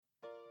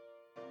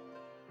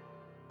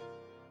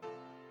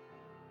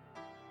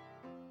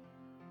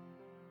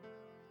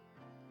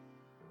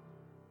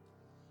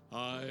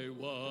I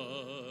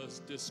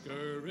was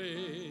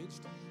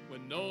discouraged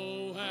when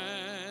no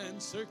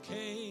answer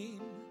came.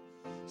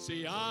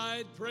 See,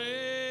 I'd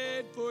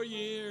prayed for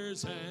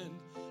years and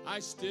I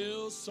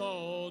still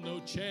saw no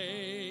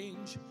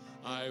change.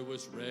 I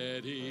was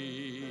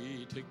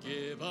ready to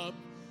give up,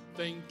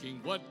 thinking,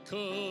 what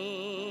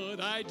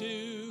could I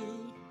do?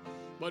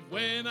 But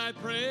when I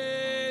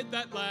prayed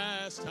that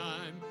last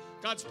time,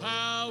 God's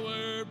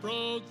power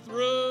broke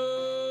through.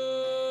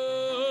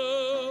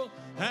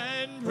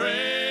 And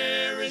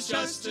prayer is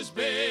just as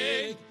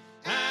big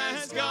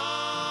as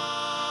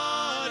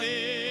God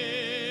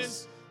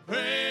is.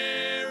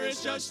 Prayer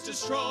is just as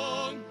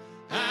strong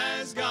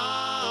as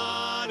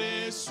God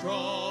is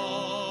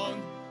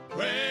strong.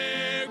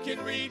 Prayer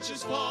can reach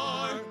as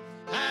far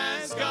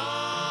as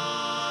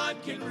God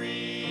can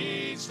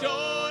reach.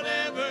 Don't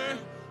ever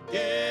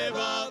give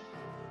up.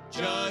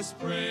 Just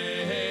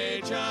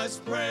pray,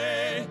 just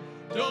pray.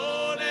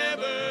 Don't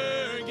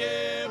ever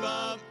give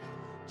up.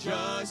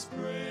 Just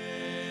pray.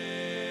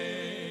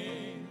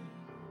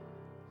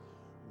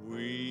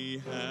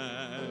 We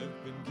have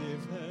been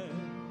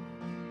given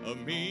a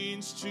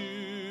means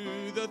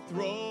to the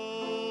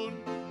throne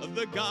of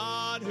the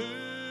God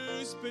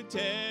whose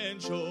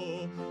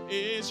potential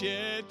is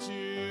yet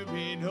to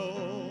be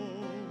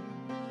known.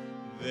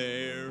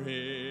 There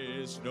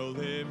is no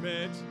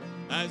limit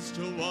as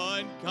to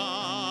what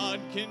God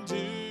can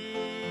do.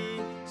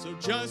 So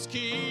just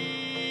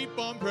keep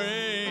on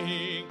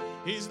praying.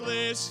 He's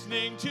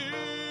listening to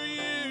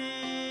you.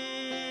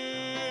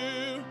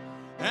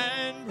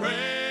 And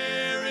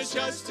prayer is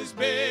just as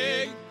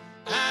big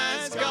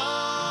as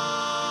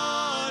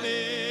God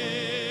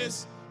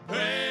is.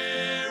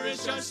 Prayer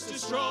is just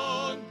as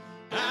strong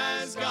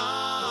as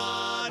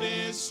God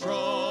is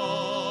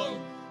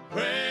strong.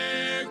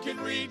 Prayer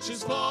can reach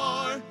as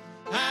far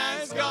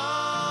as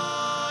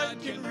God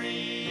can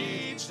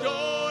reach.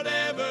 Don't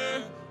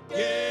ever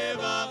give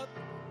up.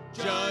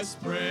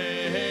 Just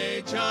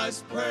pray,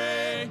 just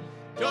pray.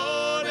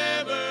 Don't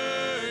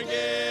ever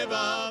give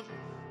up.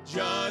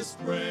 Just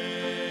pray.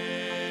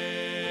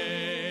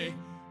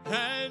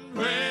 And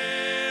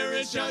prayer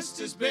is just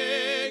as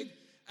big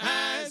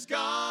as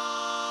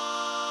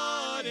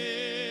God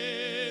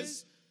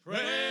is.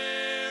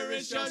 Prayer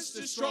is just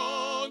as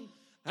strong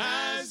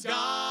as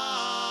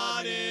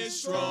God is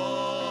strong.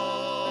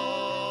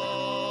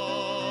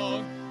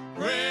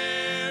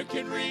 Prayer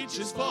can reach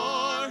as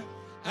far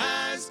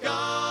as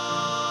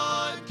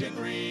God can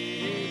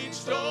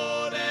reach.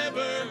 Don't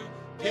ever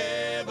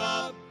give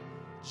up.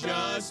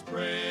 Just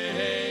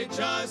pray,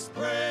 just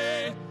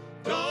pray.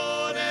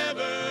 Don't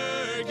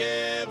ever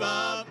give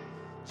up.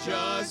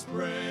 Just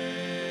pray.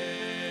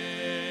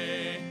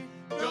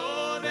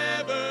 Don't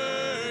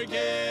ever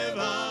give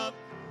up.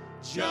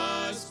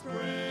 Just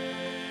pray.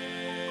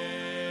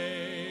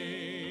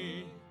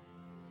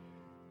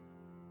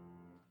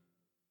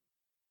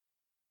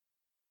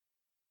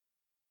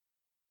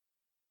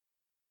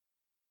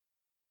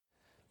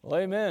 Well,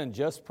 amen.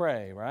 Just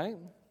pray, right?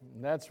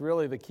 And that's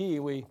really the key.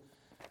 We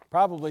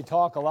probably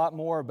talk a lot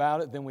more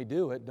about it than we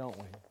do it, don't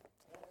we?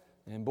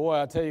 And boy,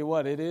 I tell you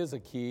what, it is a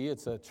key.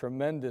 It's a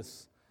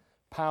tremendous,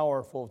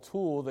 powerful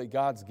tool that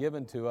God's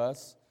given to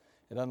us.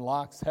 It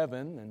unlocks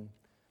heaven, and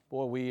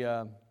boy,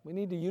 we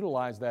need to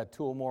utilize that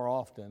tool more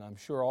often. I'm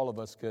sure all of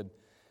us could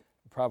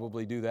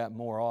probably do that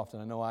more often.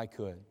 I know I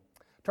could.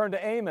 Turn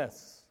to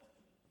Amos.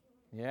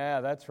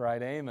 Yeah, that's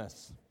right,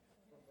 Amos.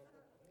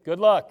 Good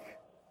luck.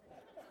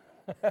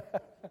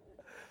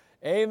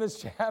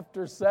 Amos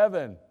chapter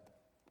 7.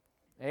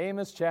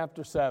 Amos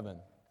chapter 7.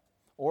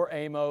 Or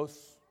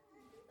Amos.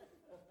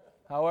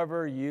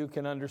 However you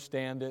can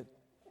understand it.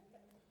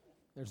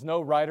 There's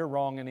no right or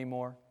wrong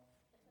anymore.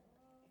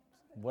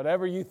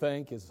 Whatever you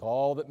think is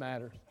all that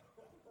matters.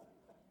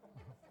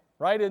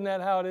 Right? Isn't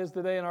that how it is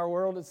today in our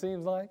world, it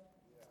seems like?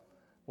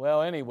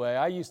 Well, anyway,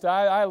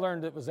 I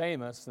learned it was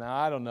Amos. Now,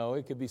 I don't know.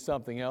 It could be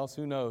something else.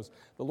 Who knows?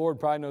 The Lord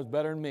probably knows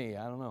better than me.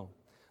 I don't know.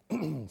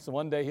 So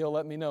one day He'll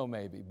let me know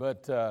maybe.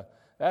 But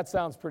that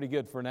sounds pretty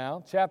good for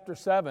now. Chapter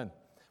 7.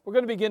 We're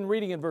going to begin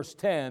reading in verse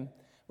 10.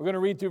 We're going to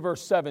read through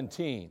verse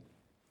 17.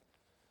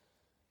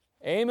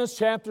 Amos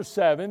chapter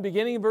 7,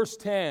 beginning in verse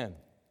 10.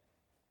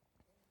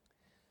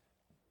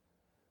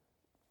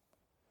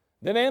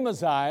 Then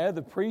Amaziah,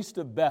 the priest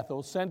of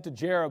Bethel, sent to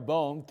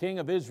Jeroboam, king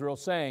of Israel,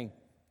 saying,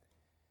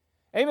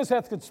 Amos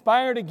hath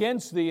conspired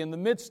against thee in the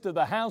midst of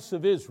the house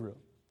of Israel.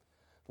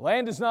 The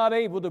land is not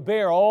able to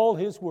bear all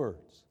his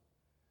words.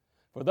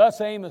 For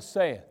thus Amos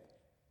saith,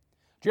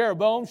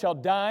 Jeroboam shall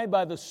die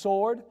by the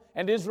sword,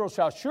 and Israel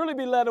shall surely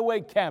be led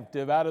away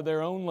captive out of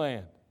their own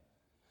land.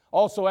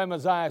 Also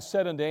Amaziah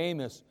said unto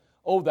Amos,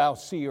 O thou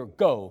seer,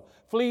 go,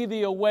 flee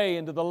thee away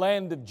into the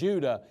land of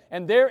Judah,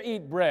 and there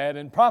eat bread,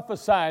 and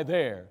prophesy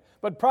there.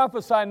 But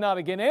prophesy not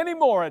again any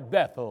more at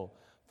Bethel,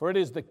 for it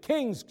is the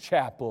king's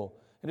chapel,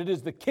 and it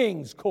is the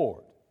king's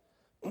court.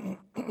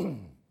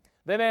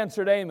 Then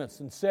answered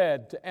Amos and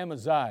said to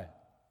Amaziah,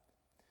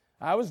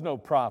 I was no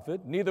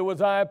prophet, neither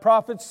was I a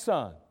prophet's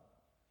son,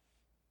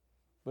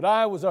 but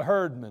I was a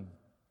herdman,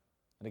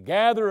 and a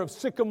gatherer of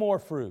sycamore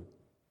fruit.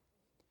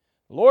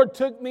 The Lord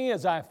took me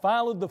as I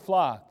followed the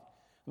flock.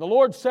 And the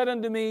Lord said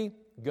unto me,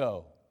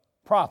 Go,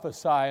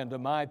 prophesy unto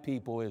my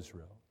people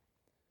Israel.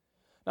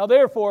 Now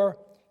therefore,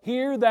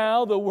 hear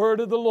thou the word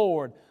of the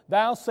Lord.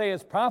 Thou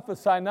sayest,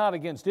 Prophesy not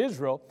against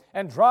Israel,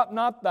 and drop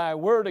not thy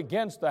word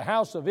against the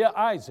house of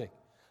Isaac.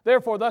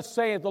 Therefore thus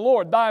saith the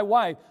Lord, Thy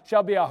wife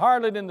shall be a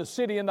harlot in the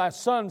city, and thy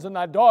sons and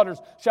thy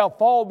daughters shall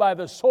fall by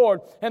the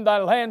sword, and thy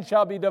land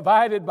shall be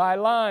divided by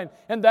line,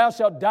 and thou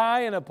shalt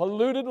die in a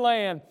polluted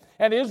land,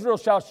 and Israel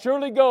shall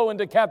surely go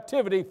into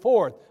captivity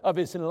forth of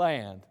his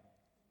land.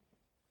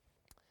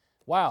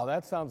 Wow,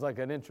 that sounds like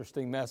an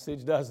interesting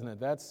message, doesn't it?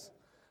 That's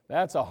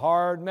a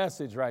hard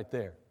message right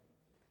there.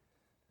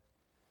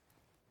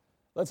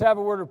 Let's have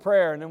a word of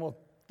prayer, and then we'll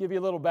give you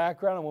a little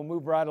background, and we'll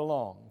move right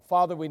along.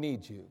 Father, we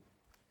need you.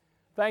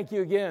 Thank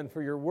you again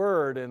for your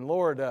word, and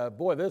Lord,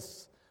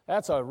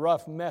 that's a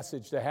rough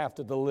message to have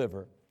to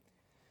deliver.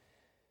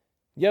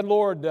 Yet,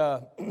 Lord,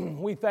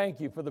 we thank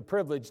you for the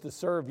privilege to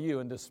serve you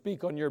and to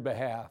speak on your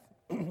behalf.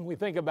 We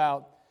think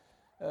about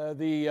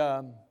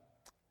the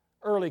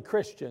early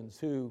Christians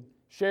who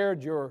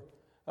shared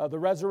the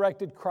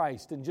resurrected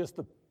Christ and just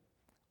the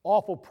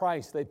awful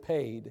price they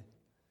paid.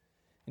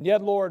 And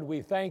yet, Lord,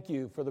 we thank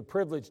you for the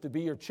privilege to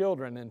be your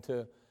children and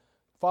to,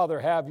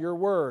 Father, have your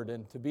word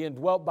and to be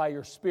indwelt by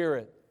your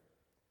Spirit.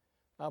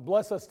 Now,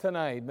 bless us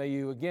tonight. May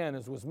you, again,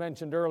 as was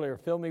mentioned earlier,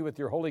 fill me with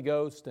your Holy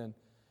Ghost, and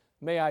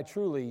may I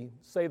truly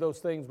say those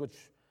things which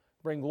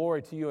bring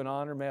glory to you and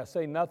honor. May I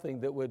say nothing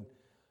that would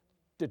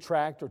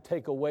detract or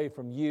take away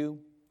from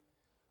you.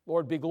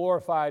 Lord, be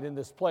glorified in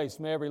this place.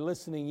 May every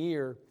listening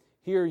ear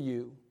hear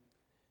you.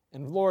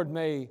 And Lord,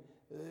 may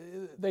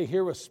they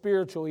hear with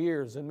spiritual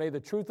ears, and may the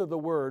truth of the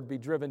word be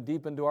driven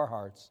deep into our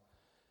hearts.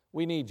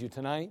 We need you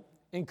tonight.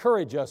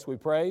 Encourage us, we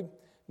pray.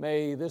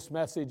 May this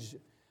message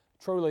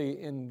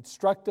truly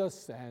instruct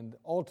us and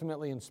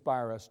ultimately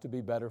inspire us to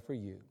be better for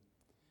you.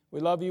 We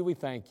love you, we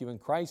thank you. In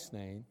Christ's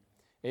name,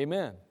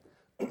 amen.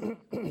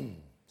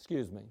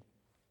 Excuse me.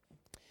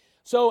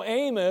 So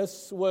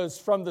Amos was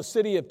from the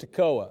city of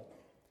Tekoa.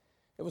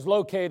 It was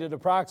located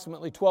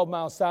approximately 12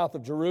 miles south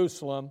of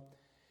Jerusalem,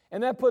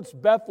 and that puts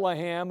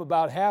Bethlehem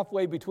about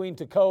halfway between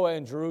Tekoa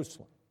and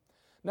Jerusalem.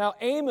 Now,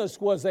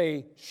 Amos was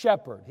a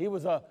shepherd. He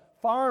was a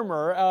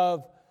farmer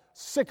of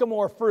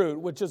sycamore fruit,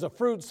 which is a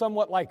fruit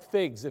somewhat like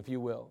figs, if you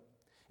will.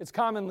 It's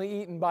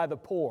commonly eaten by the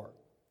poor.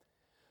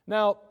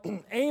 Now,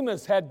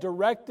 Amos had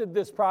directed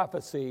this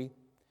prophecy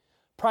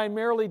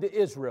primarily to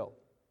Israel.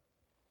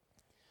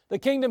 The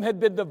kingdom had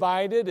been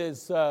divided,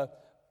 as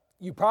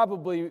you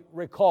probably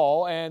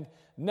recall, and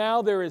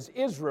now there is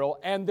Israel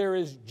and there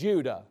is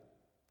Judah.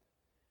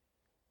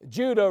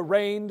 Judah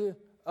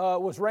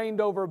was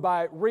reigned over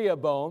by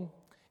Rehoboam,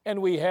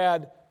 and we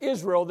had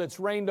Israel that's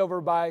reigned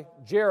over by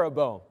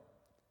Jeroboam.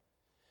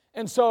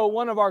 And so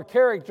one of our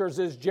characters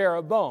is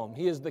Jeroboam.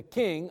 He is the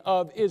king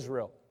of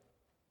Israel.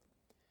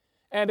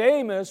 And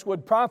Amos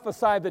would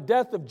prophesy the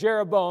death of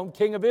Jeroboam,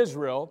 king of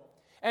Israel,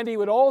 and he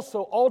would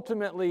also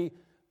ultimately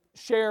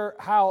share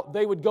how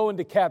they would go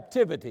into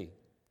captivity.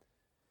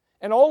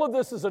 And all of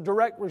this is a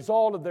direct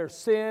result of their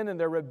sin and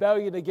their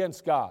rebellion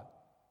against God.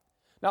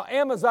 Now,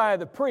 Amaziah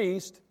the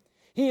priest,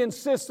 he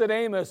insists that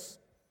Amos,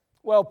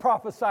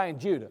 prophesy in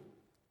Judah.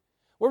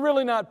 We're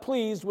really not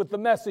pleased with the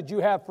message you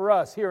have for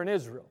us here in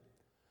Israel.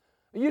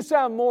 You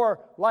sound more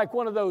like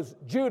one of those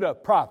Judah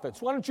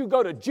prophets. Why don't you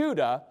go to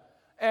Judah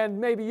and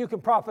maybe you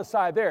can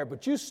prophesy there,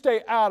 but you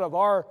stay out of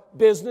our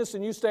business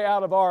and you stay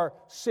out of our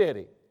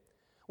city.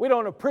 We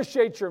don't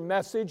appreciate your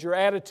message, your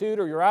attitude,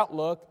 or your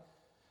outlook.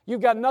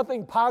 You've got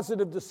nothing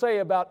positive to say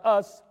about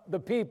us, the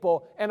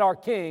people, and our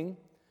king.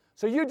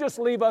 So you just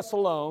leave us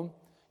alone.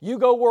 You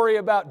go worry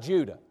about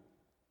Judah.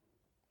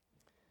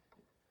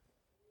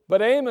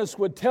 But Amos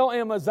would tell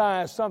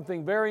Amaziah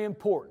something very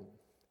important.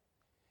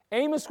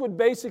 Amos would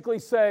basically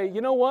say,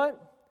 you know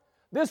what?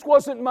 This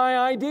wasn't my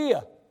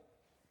idea.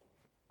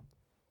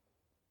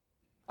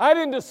 I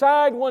didn't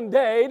decide one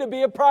day to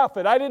be a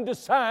prophet. I didn't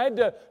decide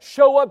to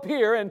show up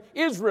here in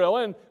Israel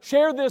and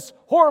share this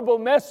horrible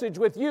message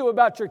with you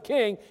about your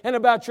king and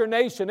about your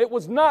nation. It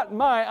was not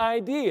my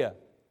idea.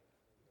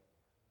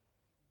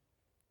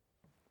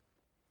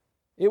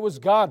 It was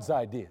God's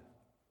idea.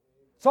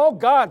 It's all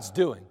God's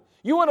doing.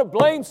 You want to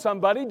blame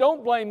somebody,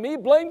 don't blame me,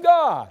 blame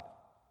God.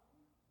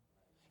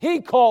 He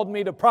called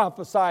me to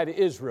prophesy to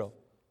Israel.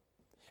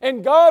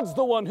 And God's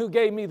the one who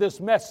gave me this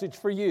message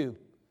for you.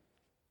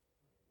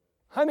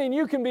 I mean,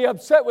 you can be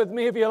upset with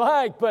me if you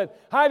like, but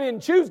I didn't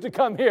choose to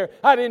come here.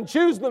 I didn't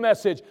choose the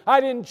message. I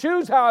didn't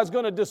choose how I was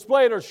going to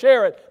display it or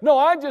share it. No,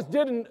 I just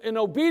did in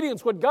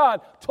obedience what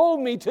God told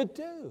me to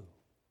do.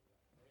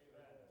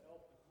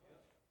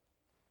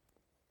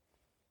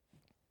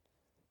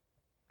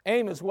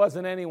 Amos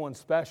wasn't anyone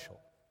special.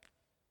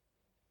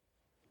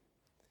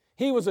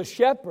 He was a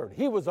shepherd.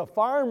 He was a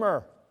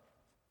farmer.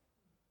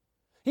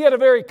 He had a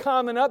very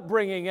common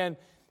upbringing, and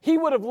he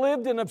would have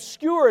lived in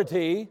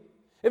obscurity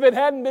if it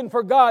hadn't been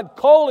for God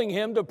calling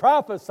him to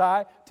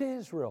prophesy to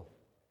Israel.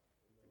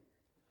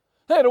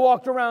 They'd have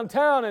walked around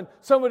town and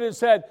somebody had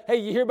said, hey,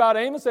 you hear about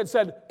Amos? They'd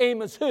said,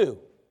 Amos who?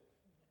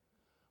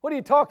 What are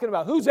you talking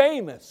about? Who's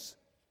Amos?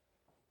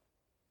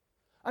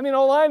 I mean,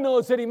 all I know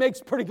is that he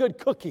makes pretty good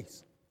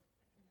cookies.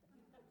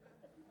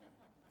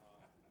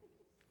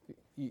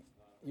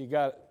 You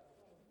got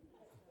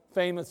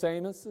famous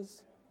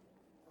Amoses?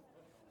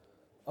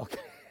 Okay.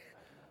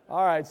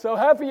 All right, so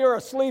half of you are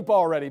asleep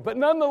already, but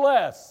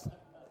nonetheless,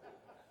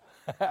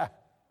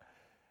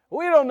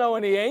 we don't know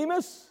any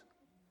Amos.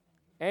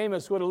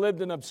 Amos would have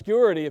lived in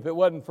obscurity if it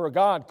wasn't for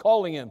God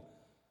calling him.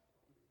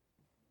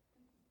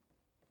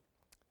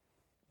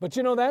 But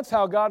you know, that's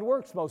how God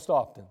works most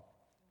often.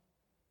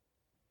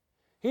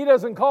 He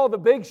doesn't call the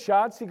big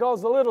shots, He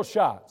calls the little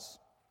shots.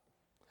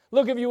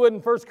 Look, if you would, in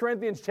 1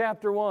 Corinthians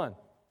chapter 1.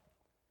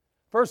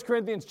 1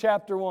 Corinthians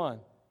chapter 1.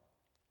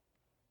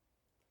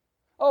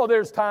 Oh,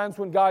 there's times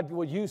when God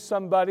will use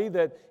somebody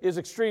that is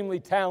extremely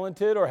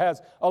talented or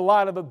has a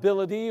lot of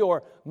ability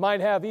or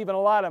might have even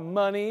a lot of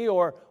money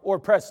or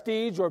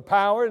prestige or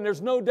power. And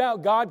there's no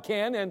doubt God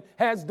can and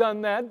has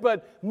done that.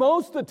 But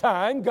most of the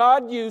time,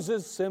 God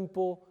uses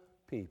simple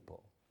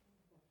people.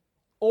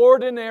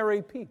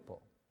 Ordinary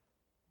people.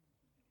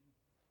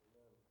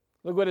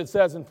 Look what it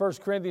says in 1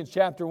 Corinthians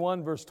chapter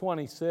 1, verse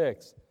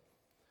 26.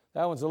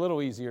 That one's a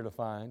little easier to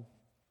find.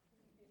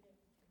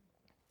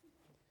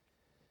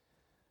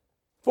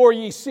 For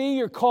ye see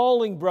your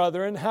calling,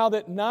 brethren, how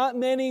that not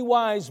many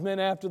wise men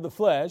after the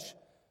flesh,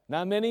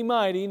 not many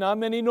mighty, not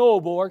many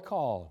noble are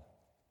called.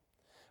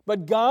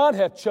 But God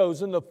hath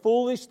chosen the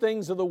foolish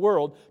things of the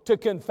world to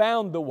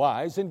confound the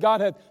wise, and God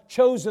hath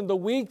chosen the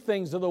weak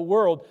things of the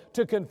world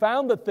to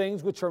confound the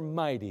things which are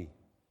mighty.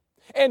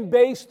 And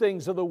base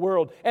things of the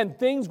world, and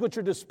things which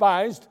are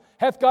despised,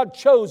 hath God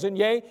chosen,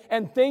 yea,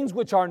 and things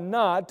which are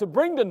not, to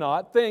bring to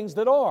naught things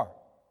that are,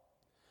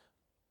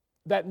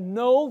 that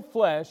no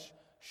flesh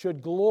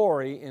should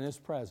glory in His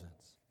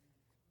presence.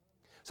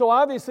 So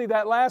obviously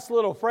that last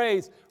little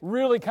phrase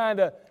really kind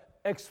of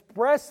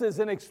expresses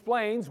and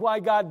explains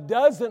why God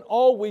doesn't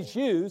always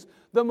use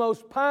the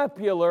most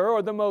popular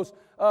or the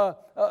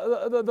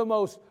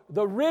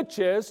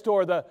richest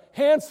or the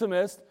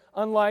handsomest,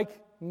 unlike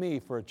me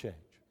for a change.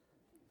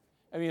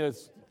 I mean,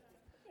 it's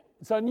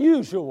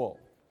unusual.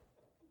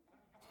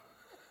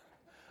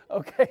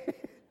 Okay?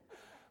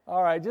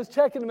 All right, just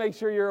checking to make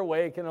sure you're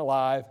awake and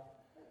alive.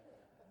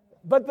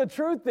 But the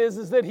truth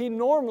is that He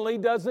normally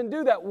doesn't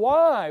do that.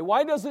 Why?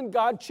 Why doesn't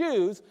God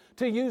choose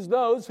to use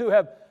those who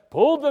have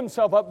pulled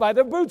themselves up by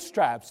their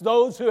bootstraps,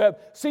 those who have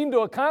seemed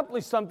to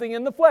accomplish something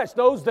in the flesh,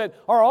 those that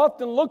are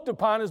often looked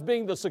upon as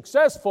being the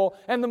successful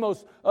and the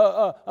most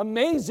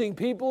amazing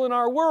people in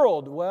our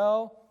world?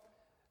 Well,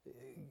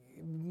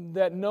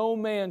 that no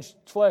man's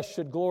flesh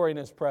should glory in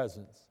His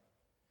presence.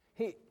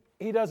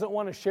 He doesn't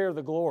want to share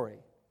the glory.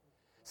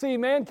 See,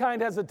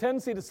 mankind has a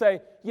tendency to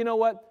say, you know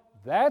what,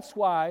 that's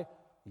why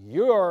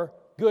you're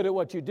good at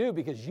what you do,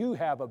 because you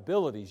have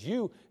abilities.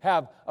 You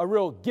have a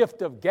real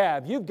gift of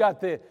gab. You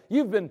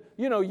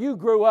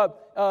grew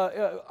up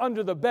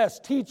under the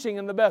best teaching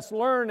and the best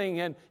learning,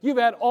 and you've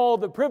had all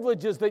the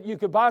privileges that you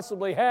could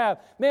possibly have.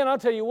 Man, I'll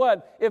tell you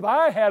what, if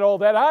I had all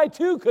that, I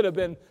too could have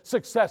been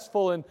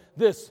successful in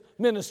this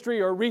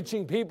ministry or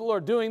reaching people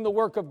or doing the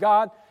work of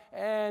God.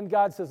 And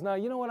God says, now,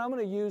 you know what, I'm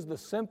going to use the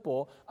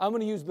simple, I'm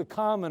going to use the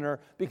commoner,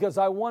 because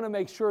I want to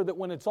make sure that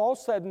when it's all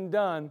said and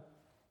done,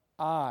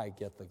 I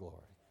get the glory.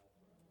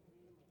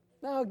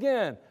 Now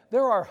again,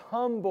 there are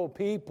humble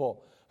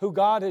people who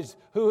God has,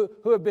 who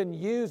have been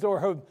used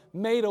or have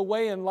made a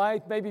way in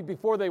life, maybe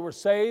before they were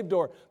saved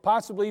or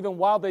possibly even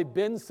while they've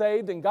been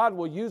saved, and God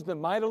will use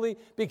them mightily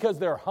because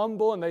they're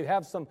humble and they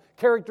have some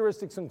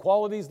characteristics and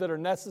qualities that are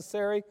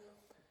necessary.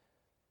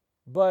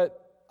 But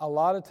a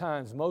lot of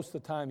times, most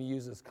of the time, He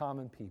uses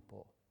common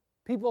people.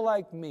 People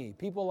like me,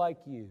 people like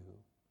you.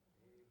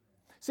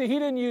 See, He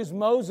didn't use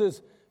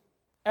Moses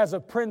as a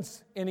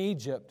prince in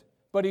Egypt,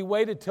 but He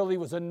waited till he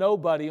was a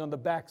nobody on the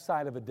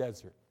backside of a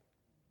desert.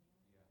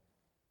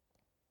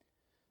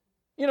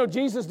 You know,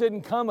 Jesus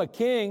didn't come a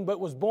king, but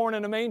was born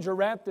in a manger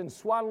wrapped in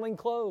swaddling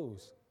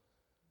clothes.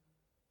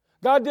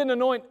 God didn't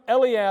anoint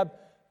Eliab,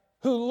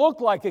 who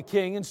looked like a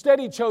king. Instead,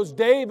 He chose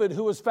David,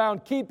 who was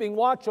found keeping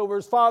watch over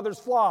his father's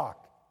flock.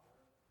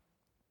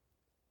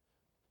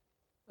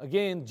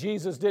 Again,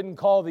 Jesus didn't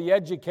call the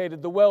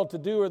educated, the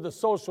well-to-do, or the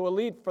social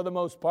elite for the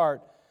most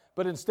part,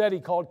 but instead He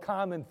called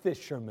common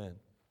fishermen.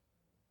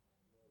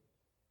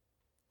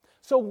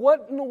 So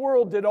what in the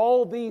world did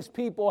all these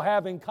people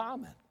have in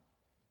common?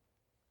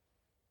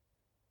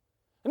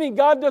 I mean,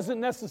 God doesn't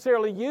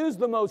necessarily use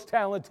the most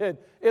talented,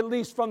 at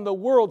least from the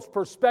world's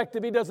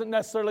perspective. He doesn't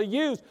necessarily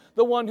use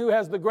the one who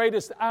has the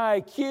greatest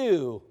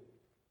IQ.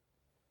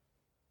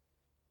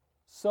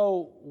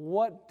 So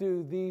what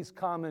do these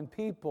common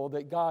people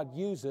that God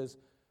uses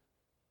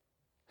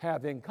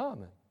have in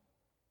common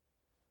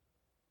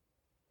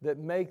that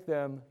make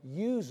them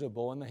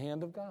usable in the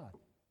hand of God?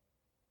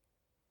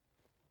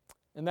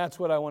 And that's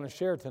what I want to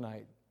share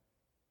tonight.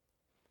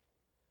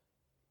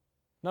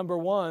 Number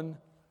one,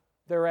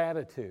 their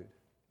attitude.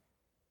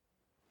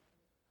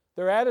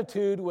 Their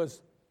attitude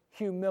was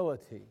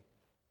humility.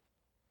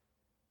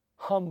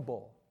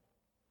 Humble.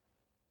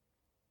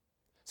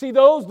 See,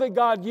 those that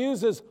God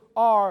uses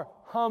are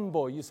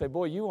humble. You say,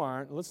 boy, you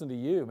aren't. Listen to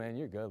you, man.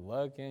 You're good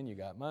looking. You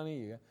got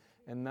money.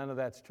 And none of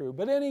that's true.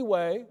 But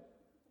anyway,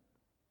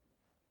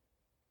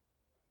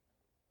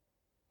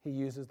 He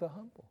uses the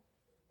humble.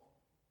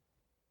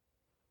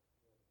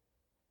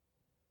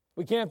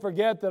 We can't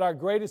forget that our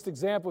greatest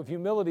example of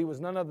humility was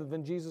none other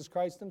than Jesus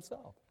Christ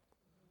Himself.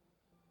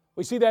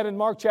 We see that in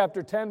Mark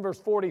chapter 10, verse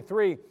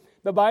 43.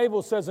 The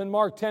Bible says in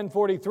Mark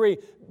 10:43,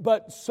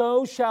 "But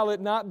so shall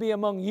it not be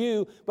among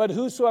you, but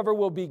whosoever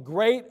will be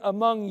great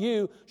among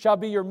you shall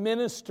be your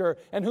minister,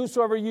 and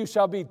whosoever you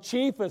shall be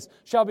chiefest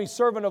shall be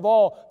servant of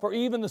all. For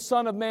even the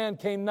Son of Man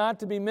came not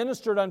to be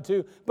ministered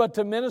unto, but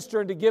to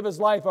minister and to give His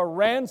life a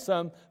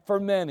ransom for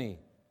many."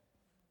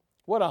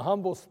 What a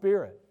humble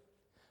spirit.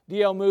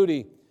 D.L.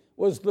 Moody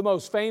was the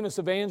most famous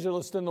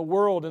evangelist in the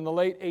world in the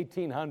late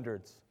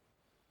 1800s.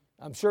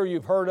 I'm sure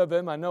you've heard of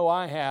him. I know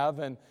I have.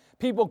 And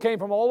people came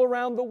from all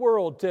around the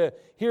world to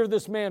hear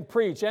this man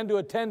preach and to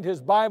attend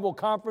his Bible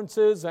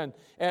conferences. And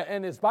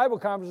his Bible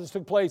conferences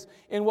took place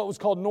in what was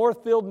called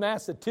Northfield,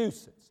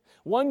 Massachusetts.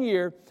 One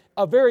year,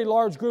 a very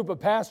large group of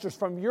pastors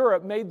from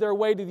Europe made their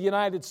way to the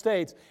United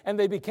States, and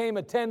they became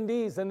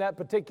attendees in that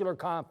particular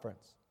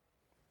conference.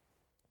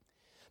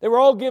 They were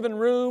all given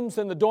rooms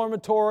in the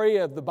dormitory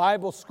of the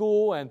Bible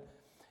school, and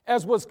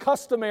as was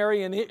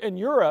customary in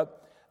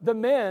Europe, the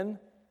men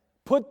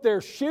put their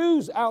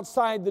shoes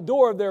outside the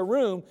door of their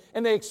room,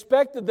 and they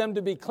expected them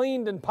to be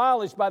cleaned and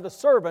polished by the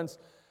servants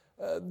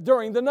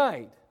during the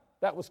night.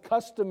 That was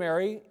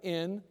customary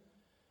in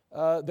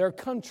their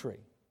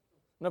country.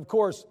 And of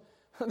course,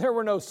 there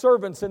were no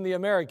servants in the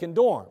American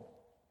dorm.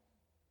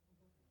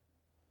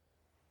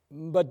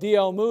 But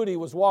D.L. Moody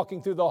was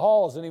walking through the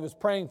halls, and he was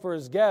praying for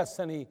his guests,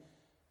 and he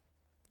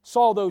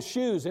saw those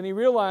shoes, and he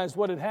realized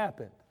what had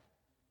happened.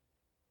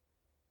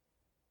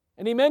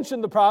 And he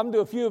mentioned the problem to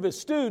a few of his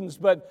students,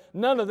 but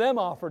none of them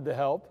offered to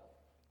help.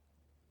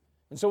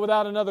 And so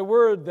without another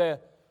word, the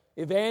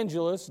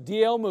evangelist,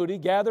 D.L. Moody,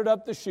 gathered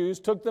up the shoes,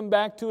 took them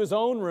back to his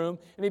own room,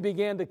 and he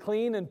began to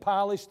clean and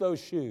polish those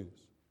shoes.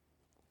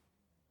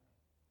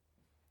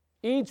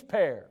 Each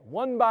pair,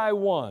 one by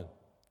one.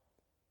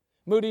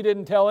 Moody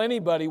didn't tell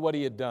anybody what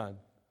he had done.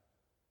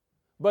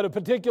 But a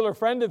particular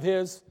friend of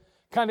his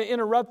kind of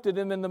interrupted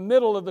him in the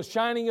middle of the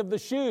shining of the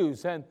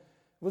shoes and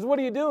was, "What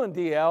are you doing,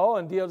 D.L.?"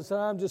 And D.L. said,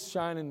 "I'm just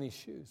shining these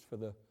shoes for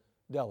the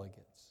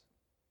delegates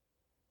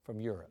from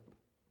Europe."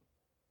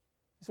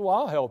 He said, "Well,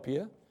 I'll help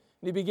you." And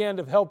he began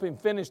to help him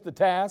finish the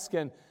task.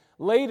 And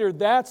later,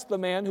 that's the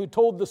man who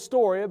told the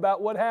story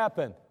about what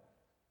happened.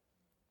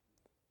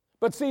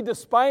 But see,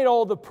 despite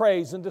all the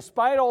praise and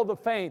despite all the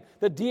fame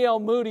that D.L.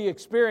 Moody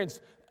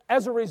experienced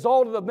as a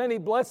result of the many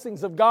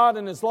blessings of God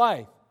in his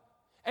life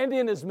and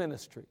in his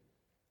ministry,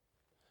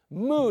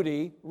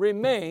 Moody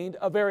remained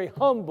a very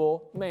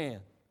humble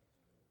man.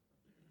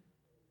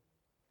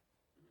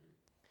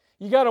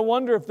 You got to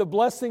wonder if the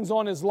blessings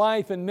on his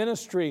life and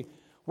ministry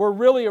were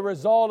really a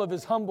result of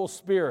his humble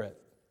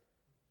spirit.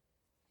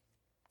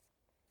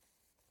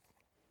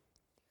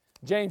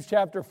 James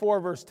chapter 4,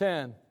 verse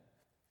 10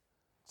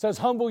 says,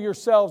 "Humble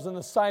yourselves in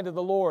the sight of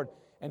the Lord,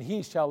 and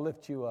He shall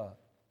lift you up."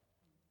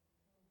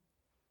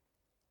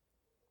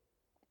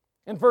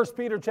 In 1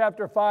 Peter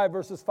chapter 5,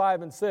 verses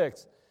 5 and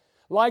 6,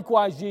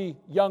 "Likewise, ye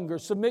younger,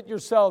 submit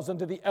yourselves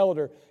unto the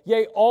elder.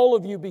 Yea, all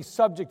of you be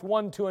subject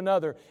one to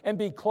another, and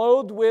be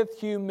clothed with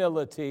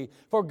humility.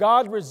 For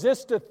God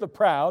resisteth the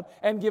proud,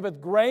 and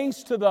giveth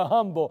grace to the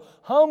humble.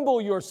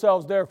 Humble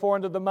yourselves, therefore,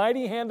 under the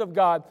mighty hand of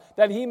God,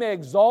 that He may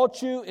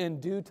exalt you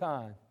in due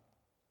time."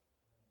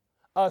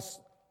 An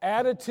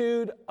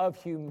attitude of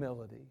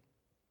humility.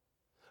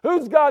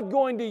 Who's God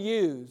going to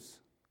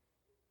use?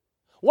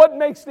 What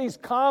makes these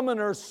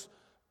commoners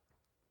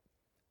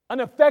an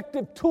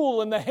effective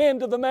tool in the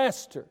hand of the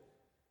master?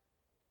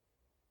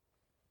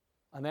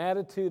 An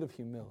attitude of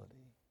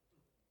humility.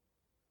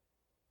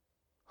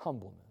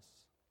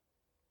 Humbleness.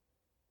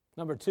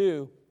 Number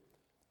two,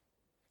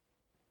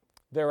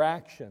 their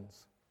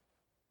actions.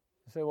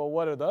 You say, well,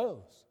 what are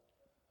those?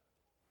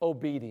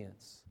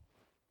 Obedience.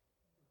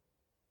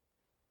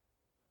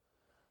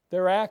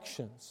 Their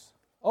actions.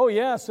 Oh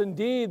yes,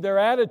 indeed, their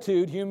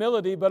attitude,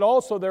 humility, but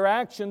also their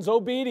actions,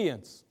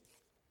 obedience.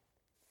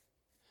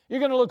 You're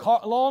going to look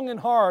long and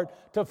hard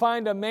to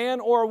find a man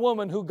or a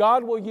woman who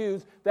God will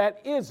use that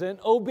isn't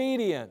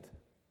obedient.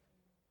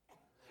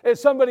 If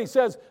somebody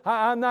says,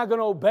 "I'm not going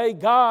to obey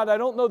God," I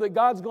don't know that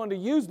God's going to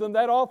use them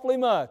that awfully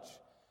much.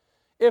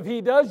 If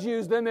He does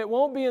use them, it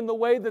won't be in the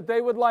way that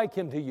they would like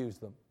Him to use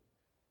them.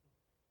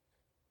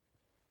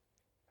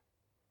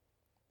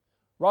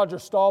 Roger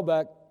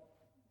Staubach,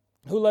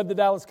 who led the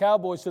Dallas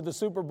Cowboys to the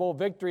Super Bowl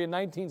victory in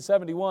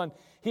 1971,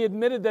 he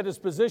admitted that his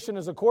position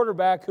as a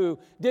quarterback who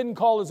didn't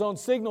call his own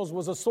signals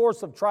was a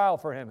source of trial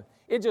for him.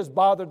 It just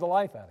bothered the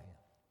life out of him.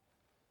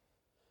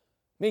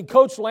 I mean,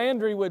 Coach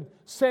Landry would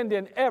send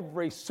in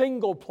every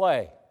single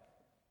play.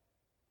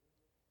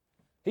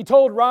 He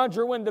told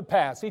Roger when to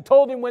pass. He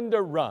told him when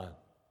to run.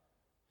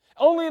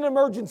 Only in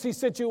emergency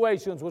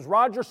situations was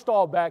Roger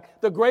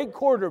Staubach, the great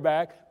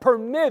quarterback,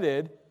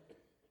 permitted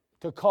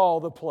to call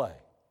the play.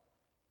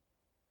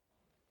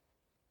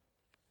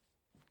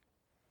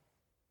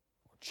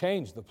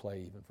 Change the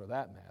play even, for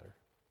that matter.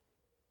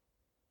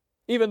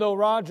 Even though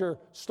Roger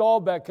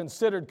Staubach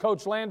considered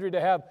Coach Landry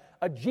to have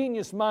a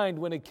genius mind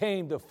when it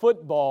came to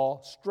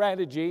football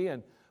strategy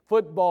and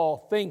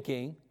football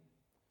thinking,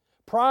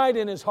 pride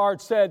in his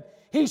heart said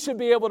he should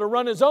be able to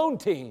run his own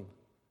team.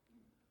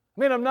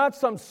 I mean, I'm not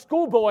some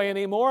schoolboy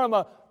anymore. I'm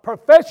a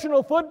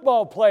professional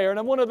football player, and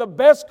I'm one of the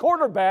best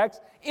quarterbacks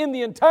in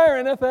the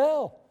entire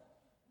NFL.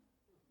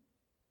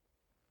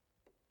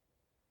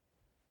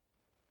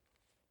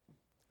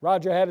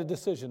 Roger had a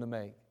decision to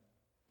make.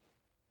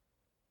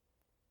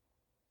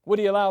 Would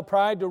he allow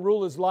pride to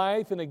rule his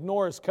life and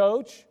ignore his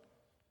coach,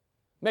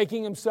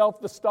 making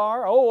himself the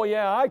star? Oh,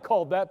 yeah, I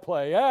called that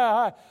play.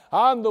 Yeah,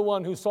 I'm the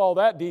one who saw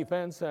that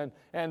defense, and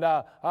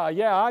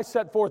yeah, I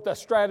set forth a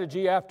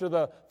strategy after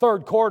the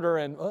third quarter,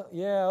 and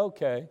yeah,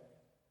 okay.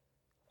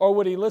 Or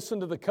would he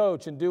listen to the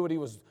coach and do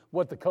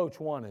what the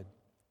coach wanted?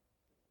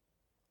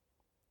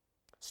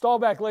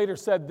 Staubach later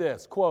said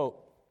this, quote,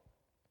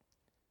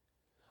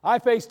 I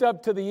faced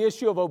up to the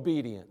issue of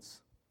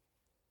obedience.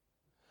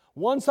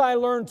 Once I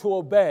learned to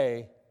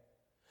obey,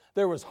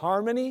 there was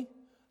harmony,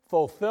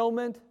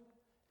 fulfillment,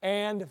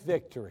 and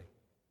victory.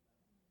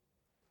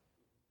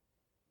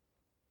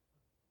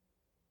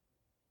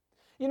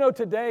 You know,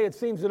 today it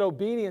seems that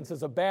obedience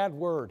is a bad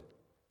word.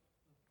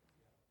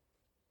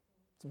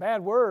 It's a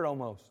bad word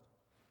almost.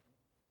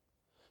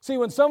 See,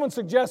 when someone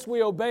suggests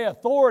we obey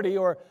authority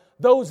or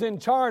those in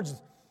charge,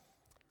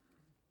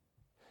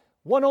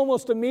 one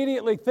almost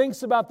immediately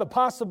thinks about the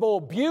possible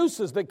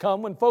abuses that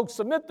come when folks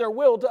submit their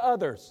will to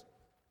others.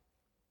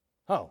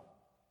 Oh,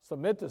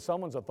 submit to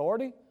someone's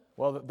authority?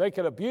 Well, they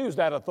could abuse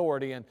that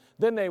authority and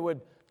then they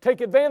would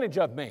take advantage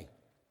of me.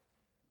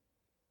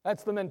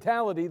 That's the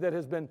mentality that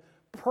has been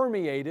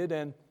permeated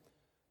and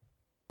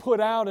put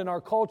out in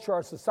our culture,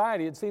 our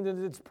society. It seems that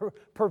it's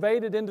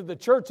pervaded into the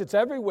church. It's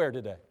everywhere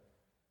today.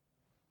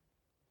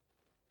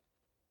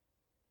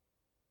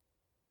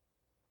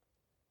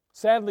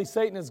 Sadly,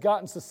 Satan has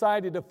gotten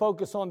society to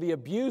focus on the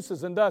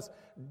abuses and thus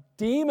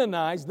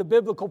demonize the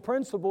biblical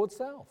principle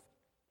itself.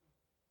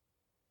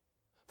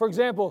 For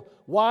example,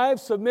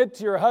 wives, submit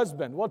to your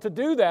husband. Well, to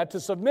do that,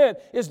 to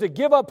submit, is to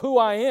give up who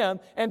I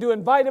am and to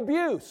invite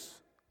abuse.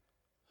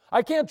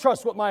 I can't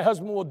trust what my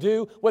husband will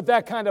do with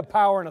that kind of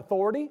power and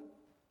authority.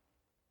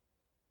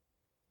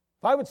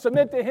 If I would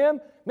submit to him,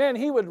 man,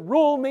 he would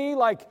rule me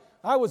like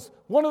I was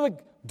one of the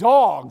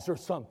dogs or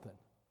something.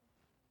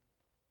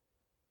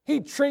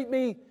 He'd treat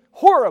me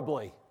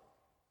horribly,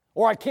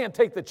 or I can't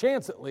take the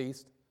chance at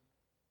least.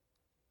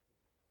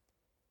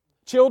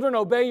 Children,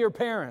 obey your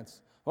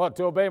parents. Well,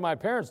 to obey my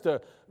parents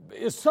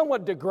is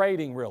somewhat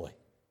degrading, really.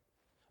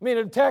 I mean,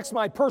 it attacks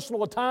my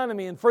personal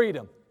autonomy and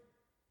freedom.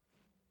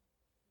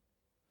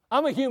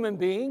 I'm a human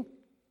being.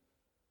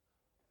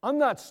 I'm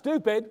not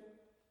stupid.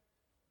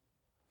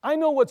 I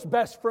know what's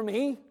best for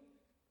me.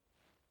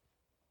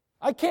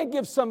 I can't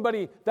give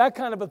somebody that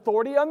kind of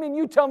authority. I mean,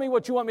 you tell me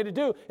what you want me to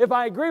do. If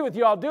I agree with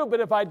you, I'll do it. But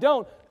if I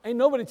don't, ain't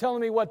nobody telling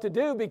me what to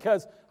do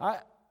because I'm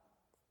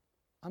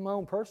my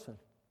own person.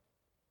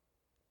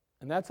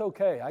 And that's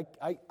okay.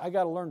 I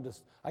got to learn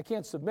this. I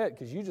can't submit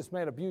because you just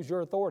may abuse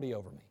your authority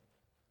over me.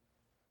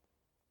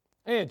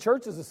 And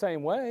church is the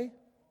same way.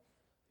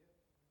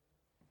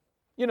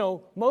 You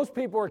know, most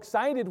people are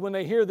excited when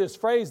they hear this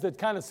phrase that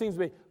kind of seems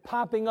to be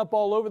popping up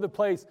all over the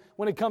place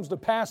when it comes to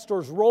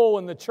pastors' role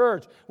in the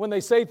church, when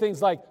they say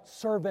things like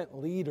servant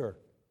leader.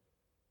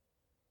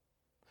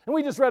 And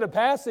we just read a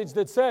passage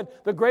that said,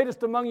 the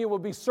greatest among you will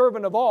be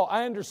servant of all.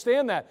 I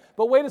understand that.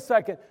 But wait a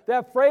second.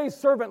 That phrase,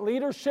 servant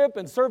leadership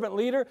and servant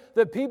leader,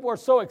 that people are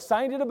so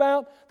excited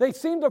about, they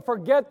seem to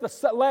forget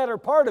the latter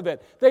part of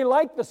it. They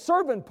like the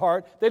servant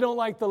part. They don't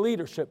like the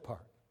leadership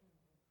part.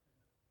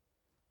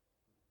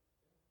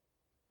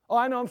 Oh,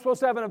 I know I'm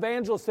supposed to have an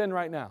evangelist in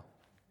right now.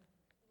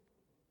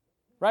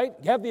 Right?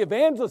 You have the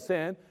evangelist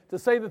in to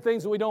say the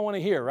things that we don't want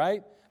to hear,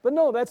 right? But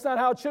no, that's not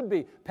how it should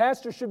be.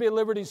 Pastors should be at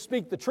liberty to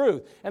speak the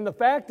truth. And the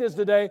fact is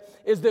today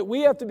is that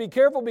we have to be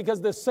careful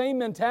because the same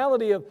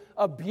mentality of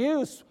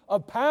abuse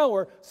of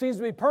power seems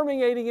to be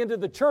permeating into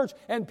the church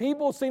and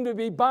people seem to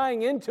be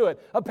buying into it.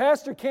 A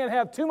pastor can't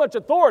have too much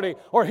authority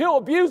or he'll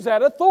abuse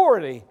that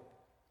authority.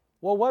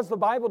 Well, what's the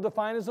Bible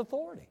define as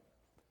authority?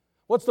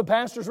 What's the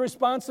pastor's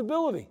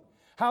responsibility?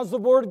 How's the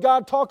Word of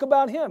God talk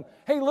about him?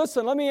 Hey,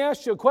 listen, let me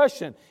ask you a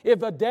question.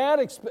 If a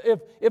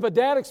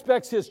dad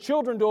expects his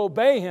children to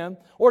obey him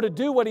or to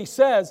do what he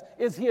says,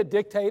 is he a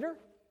dictator?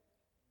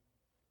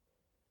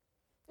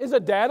 Is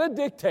a dad a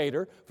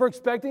dictator for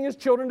expecting his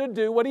children to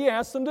do what he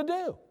asks them to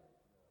do?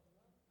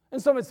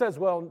 And someone says,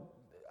 well,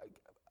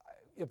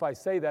 if I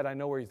say that, I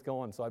know where he's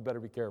going, so I better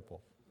be careful.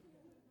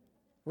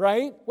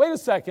 Right? Wait a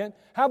second.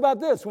 How about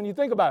this when you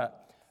think about it?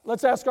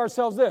 Let's ask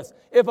ourselves this.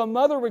 If a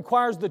mother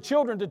requires the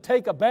children to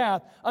take a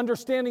bath,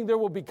 understanding there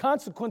will be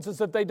consequences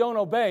if they don't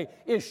obey,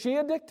 is she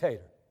a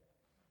dictator?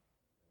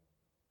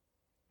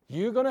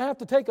 You're going to have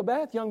to take a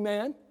bath, young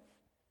man.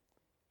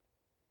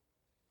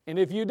 And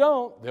if you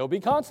don't, there'll be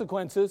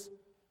consequences.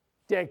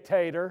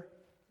 Dictator.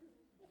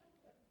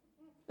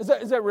 Is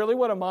that really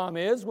what a mom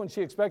is when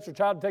she expects her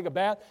child to take a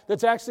bath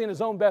that's actually in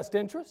his own best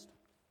interest?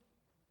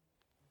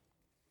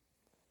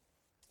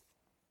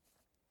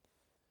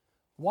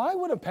 Why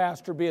would a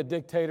pastor be a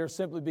dictator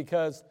simply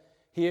because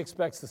he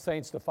expects the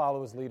saints to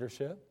follow his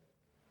leadership?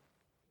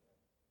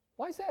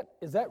 Why is that?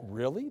 Is that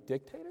really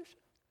dictatorship?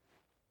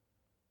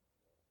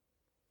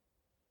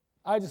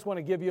 I just want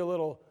to give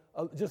you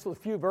just a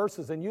few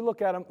verses, and you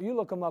look at them. You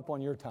look them up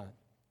on your time.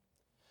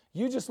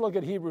 You just look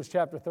at Hebrews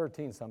chapter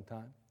 13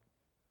 sometime.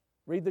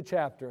 Read the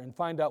chapter and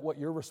find out what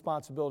your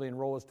responsibility and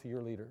role is to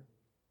your leader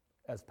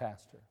as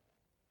pastor.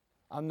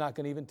 I'm not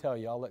going to even tell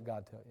you. I'll let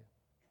God tell you.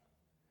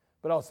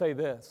 But I'll say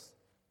this.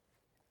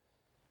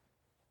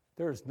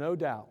 There is no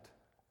doubt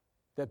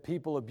that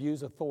people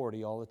abuse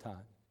authority all the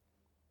time.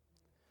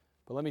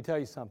 But let me tell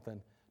you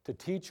something. To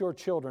teach your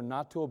children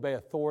not to obey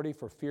authority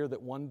for fear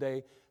that one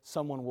day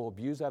someone will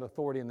abuse that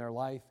authority in their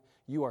life,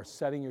 you are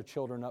setting your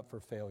children up for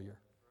failure.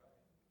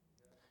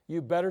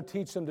 You better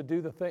teach them to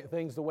do the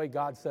things the way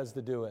God says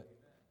to do it.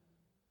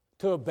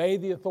 To obey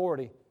the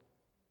authority.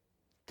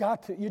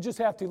 You just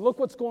have to. Look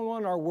what's going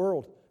on in our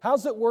world.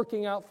 How's it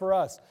working out for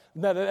us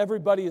that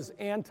everybody is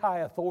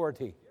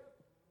anti-authority?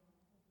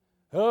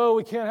 Oh,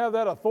 we can't have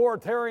that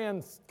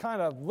authoritarian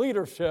kind of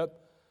leadership.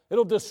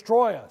 It'll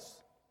destroy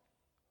us.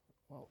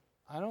 Well,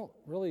 I don't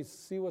really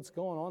see what's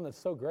going on that's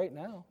so great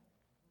now.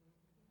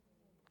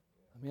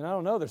 I mean, I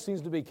don't know. There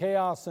seems to be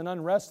chaos and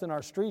unrest in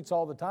our streets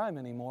all the time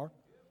anymore.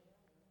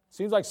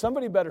 Seems like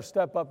somebody better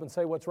step up and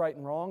say what's right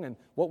and wrong and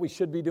what we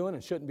should be doing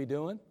and shouldn't be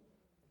doing.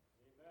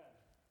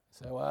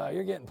 So, well,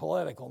 you're getting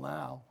political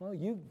now. Well,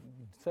 you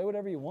say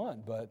whatever you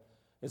want, but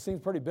it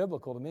seems pretty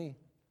biblical to me.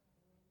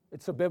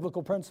 It's a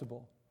biblical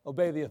principle.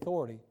 Obey the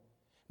authority.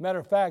 Matter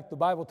of fact, the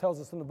Bible tells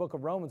us in the book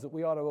of Romans that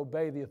we ought to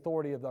obey the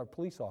authority of our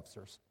police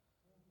officers.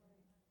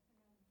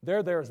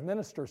 They're there as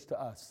ministers to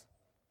us.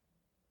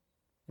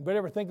 Anybody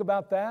ever think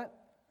about that?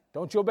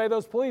 Don't you obey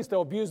those police,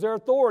 they'll abuse their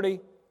authority.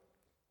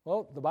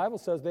 Well, the Bible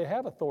says they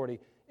have authority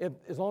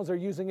as long as they're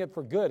using it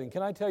for good. And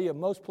can I tell you,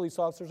 most police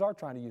officers are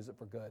trying to use it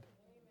for good.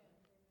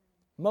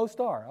 Most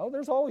are. Oh,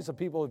 there's always some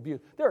people who abuse.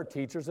 There are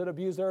teachers that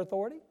abuse their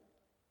authority.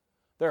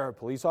 There are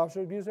police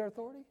officers that abuse their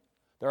authority.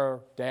 There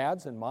are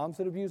dads and moms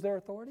that abuse their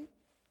authority.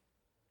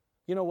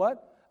 You know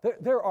what?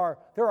 There are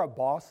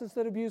bosses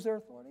that abuse their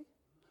authority.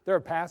 There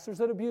are pastors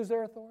that abuse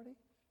their authority.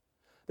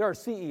 There are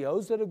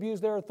CEOs that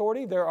abuse their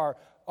authority. There are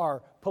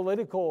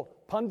political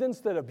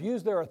pundits that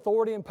abuse their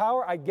authority and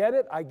power. I get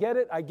it. I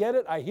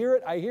hear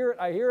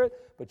it.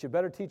 But you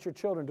better teach your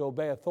children to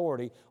obey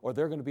authority or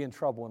they're going to be in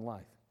trouble in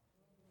life.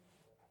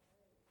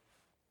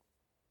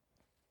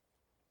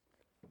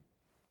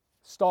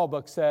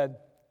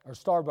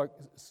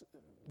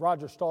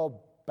 Roger Staubach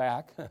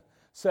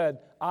said,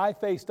 I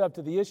faced up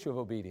to the issue of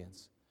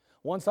obedience.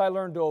 Once I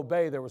learned to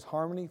obey, there was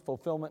harmony,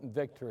 fulfillment, and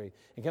victory.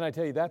 And can I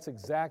tell you, that's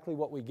exactly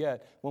what we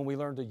get when we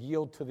learn to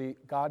yield to the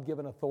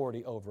God-given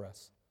authority over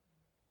us.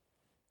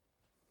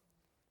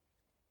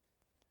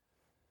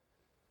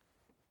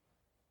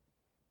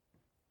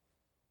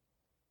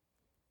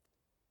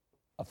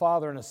 A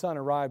father and a son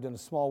arrived in a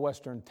small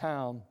western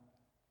town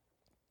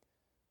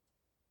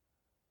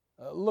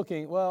I'll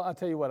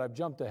tell you what, I've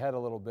jumped ahead a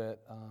little bit.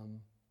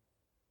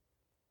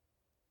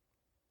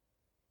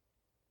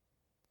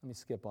 Let me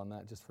skip on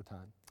that just for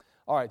time.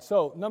 All right,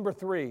 so number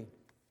 3,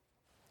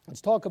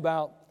 let's talk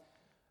about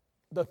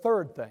the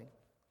third thing,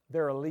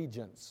 their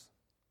allegiance.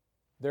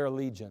 Their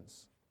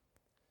allegiance.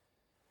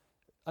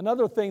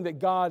 Another thing that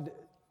God,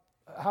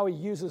 how He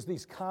uses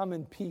these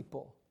common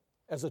people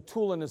as a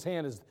tool in His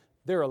hand is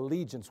their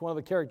allegiance. One of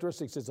the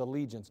characteristics is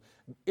allegiance.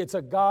 It's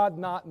a God,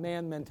 not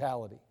man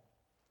mentality.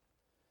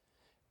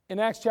 In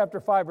Acts chapter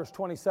 5, verse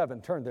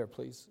 27, turn there,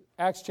 please.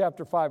 Acts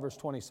chapter 5, verse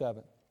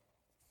 27.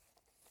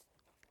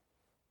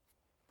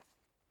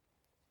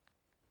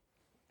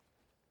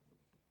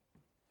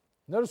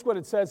 Notice what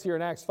it says here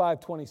in Acts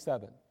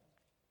 5:27.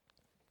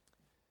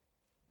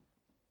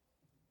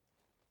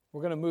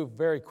 We're going to move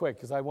very quick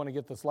because I want to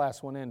get this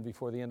last one in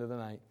before the end of the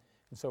night.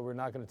 And so we're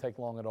not going to take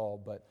long at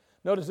all. But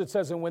notice it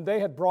says, and when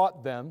they had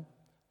brought them,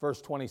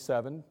 verse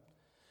 27,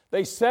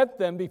 they set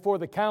them before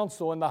the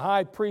council, and the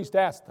high priest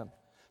asked them,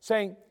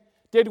 saying,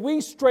 did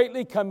we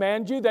straitly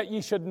command you that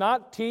ye should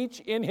not teach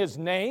in His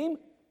name?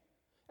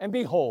 And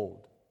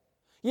behold,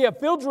 ye have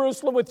filled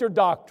Jerusalem with your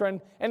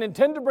doctrine, and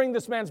intend to bring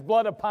this man's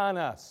blood upon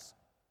us.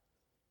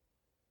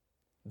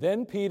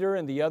 Then Peter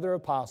and the other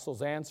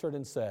apostles answered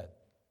and said,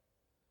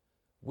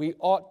 we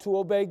ought to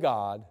obey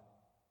God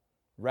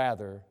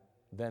rather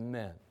than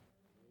men.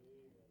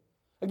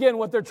 Again,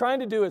 what they're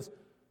trying to do is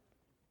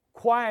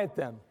quiet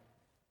them,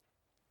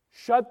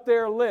 shut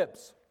their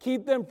lips,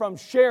 keep them from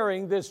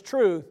sharing this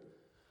truth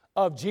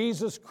of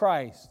Jesus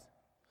Christ,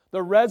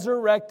 the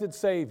resurrected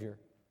Savior.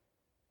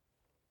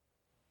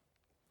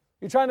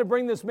 You're trying to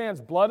bring this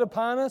man's blood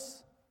upon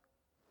us?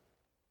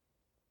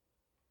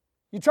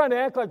 You're trying to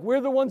act like we're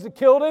the ones that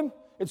killed him?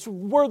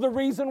 We're the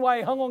reason why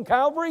He hung on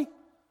Calvary.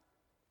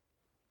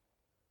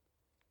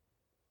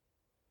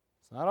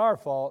 It's not our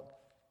fault.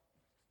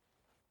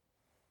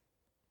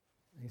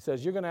 He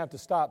says, you're going to have to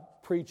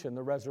stop preaching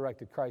the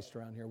resurrected Christ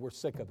around here. We're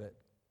sick of it.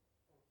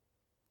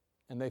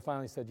 And they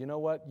finally said, you know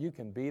what? You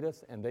can beat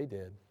us, and they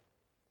did.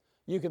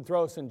 You can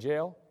throw us in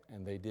jail,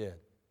 and they did.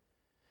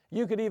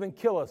 You could even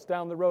kill us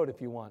down the road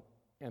if you want,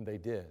 and they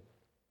did.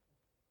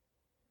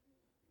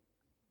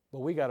 But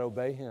we got to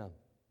obey Him.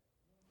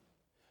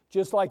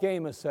 Just like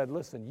Amos said,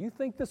 listen, you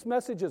think this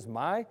message is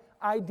my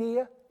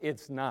idea?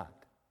 It's not.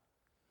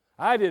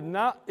 I did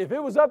not. If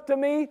it was up to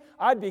me,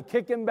 I'd be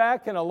kicking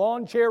back in a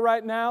lawn chair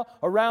right now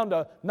around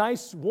a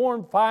nice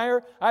warm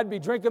fire. I'd be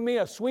drinking me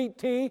a sweet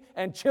tea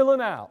and chilling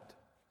out.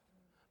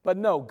 But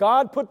no,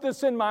 God put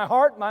this in my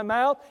heart, my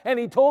mouth, and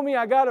He told me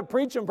I got to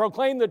preach and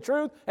proclaim the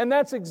truth, and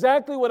that's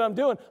exactly what I'm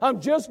doing. I'm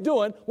just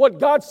doing what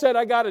God said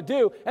I got to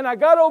do, and I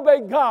got to obey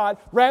God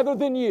rather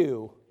than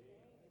you.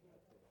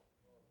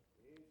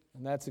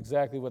 And that's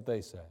exactly what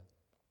they said.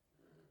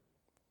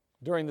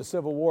 During the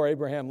Civil War,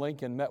 Abraham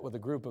Lincoln met with a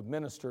group of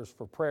ministers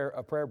for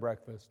a prayer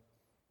breakfast.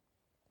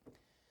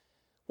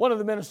 One of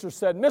the ministers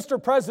said,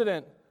 Mr.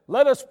 President,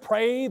 let us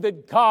pray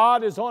that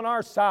God is on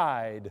our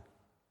side.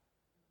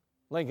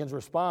 Lincoln's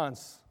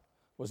response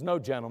was, no,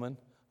 gentlemen,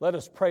 let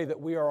us pray that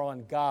we are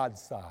on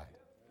God's side.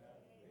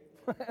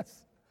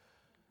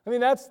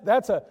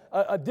 That's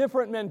a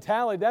different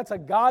mentality. That's a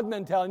God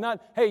mentality.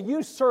 Not, hey,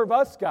 you serve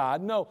us,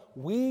 God. No,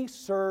 we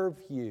serve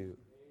you.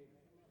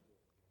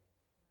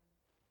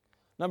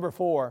 Number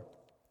 4,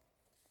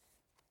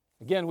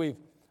 again, we've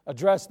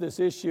addressed this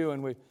issue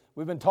and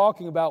we've been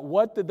talking about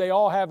what did they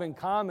all have in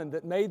common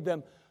that made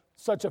them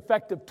such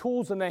effective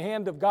tools in the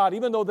hand of God,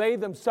 even though they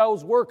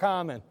themselves were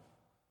common.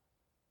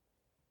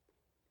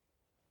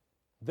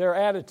 Their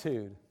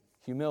attitude,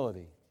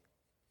 humility.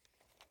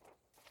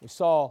 We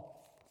saw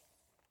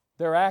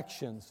their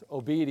actions,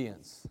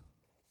 obedience.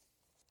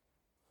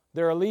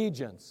 Their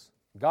allegiance,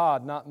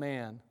 God, not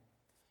man.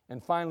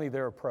 And finally,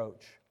 their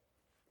approach.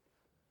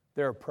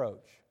 Their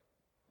approach.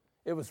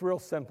 It was real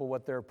simple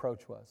what their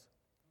approach was.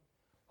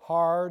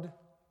 Hard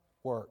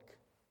work.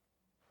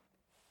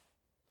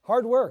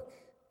 Hard work.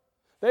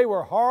 They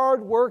were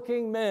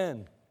hard-working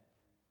men.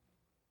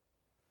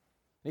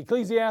 In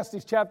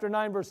Ecclesiastes chapter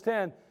 9, verse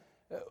 10,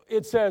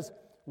 it says,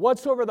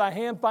 whatsoever thy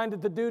hand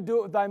findeth to do, do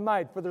it with thy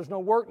might, for there's no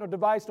work, nor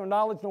device, nor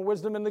knowledge, nor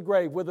wisdom in the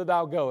grave, whither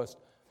thou goest.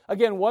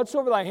 Again,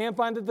 whatsoever thy hand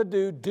findeth to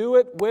do, do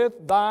it with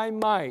thy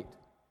might.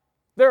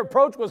 Their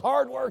approach was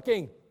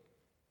hard-working.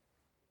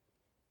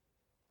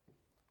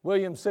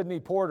 William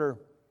Sidney Porter,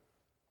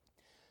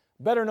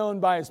 better known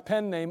by his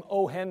pen name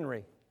O.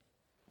 Henry.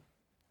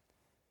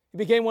 He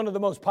became one of the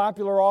most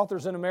popular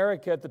authors in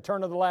America at the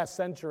turn of the last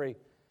century.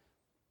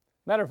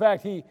 Matter of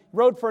fact, he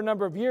wrote for a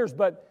number of years,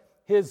 but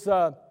his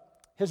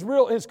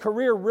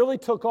career really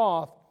took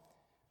off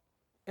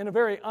in a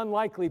very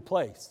unlikely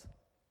place,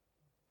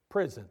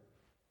 prison.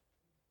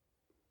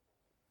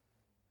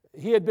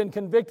 He had been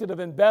convicted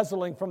of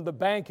embezzling from the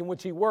bank in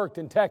which he worked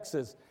in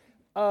Texas.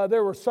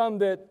 There were some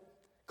that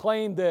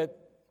claimed that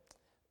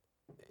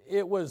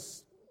it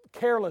was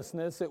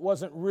carelessness. It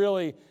wasn't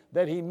really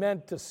that he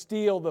meant to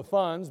steal the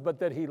funds, but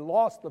that he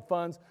lost the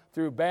funds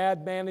through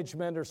bad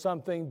management or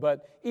something.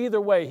 But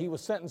either way, he was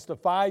sentenced to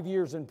 5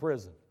 years in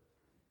prison.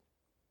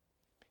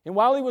 And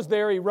while he was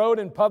there, he wrote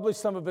and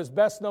published some of his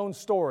best-known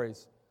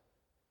stories.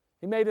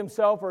 He made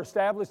himself or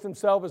established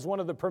himself as one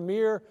of the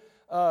premier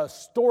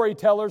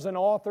storytellers and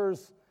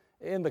authors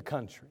in the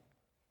country.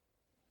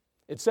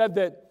 It said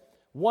that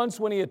once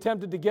when he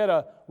attempted to get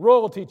a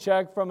royalty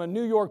check from a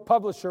New York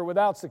publisher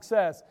without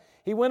success,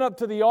 he went up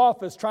to the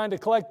office trying to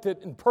collect it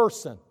in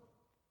person,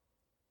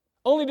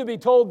 only to be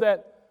told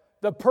that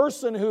the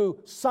person who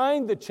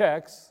signed the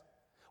checks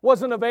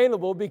wasn't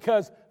available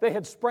because they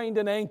had sprained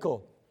an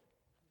ankle.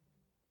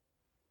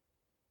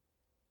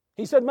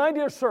 He said, "My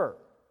dear sir,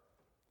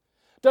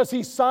 does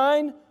he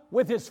sign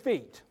with his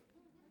feet?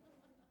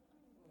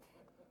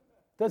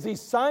 Does he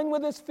sign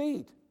with his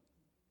feet?"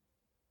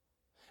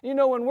 You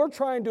know, when we're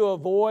trying to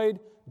avoid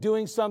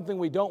doing something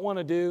we don't want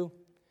to do,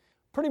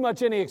 pretty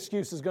much any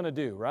excuse is going to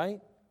do, right?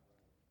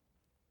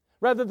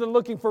 Rather than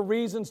looking for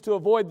reasons to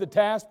avoid the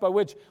task by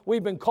which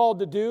we've been called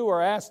to do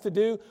or asked to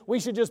do, we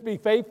should just be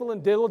faithful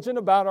and diligent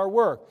about our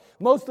work.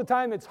 Most of the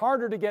time, it's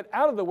harder to get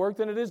out of the work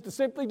than it is to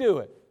simply do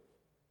it.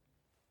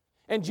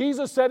 And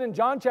Jesus said in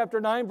John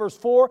chapter 9, verse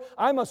 4,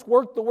 "I must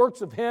work the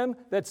works of him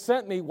that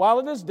sent me while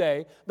it is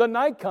day. The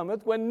night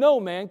cometh when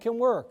no man can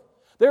work."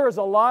 There is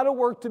a lot of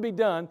work to be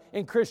done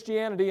in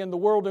Christianity in the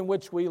world in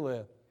which we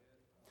live.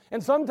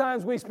 And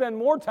sometimes we spend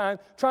more time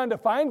trying to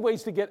find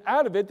ways to get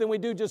out of it than we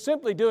do just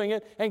simply doing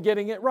it and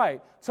getting it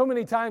right. So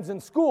many times in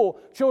school,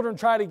 children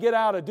try to get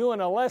out of doing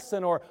a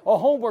lesson or a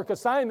homework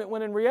assignment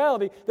when in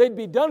reality, they'd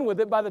be done with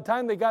it by the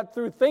time they got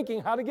through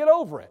thinking how to get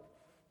over it.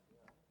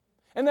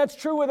 And that's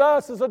true with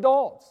us as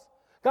adults.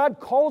 God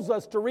calls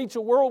us to reach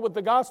a world with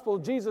the gospel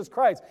of Jesus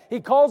Christ. He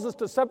calls us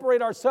to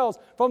separate ourselves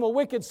from a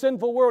wicked,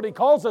 sinful world. He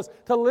calls us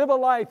to live a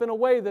life in a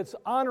way that's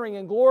honoring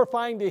and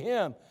glorifying to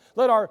Him.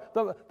 My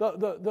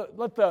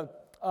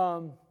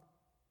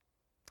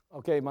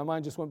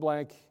mind just went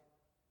blank.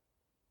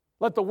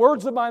 Let the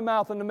words of my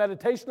mouth and the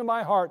meditation of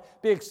my heart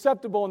be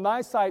acceptable in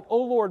Thy sight, O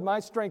Lord, my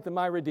strength and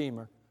my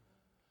Redeemer.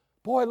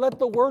 Boy, let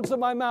the words of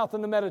my mouth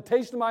and the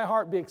meditation of my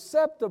heart be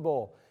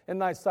acceptable in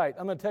Thy sight.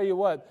 I'm going to tell you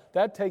what,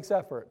 that takes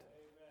effort.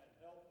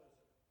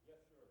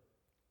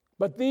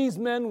 But these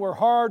men were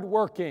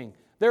hard-working.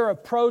 Their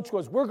approach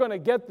was, we're going to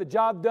get the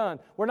job done.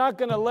 We're not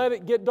going to let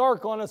it get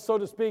dark on us, so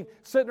to speak,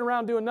 sitting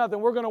around doing nothing.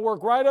 We're going to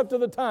work right up to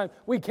the time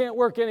we can't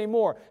work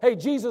anymore. Hey,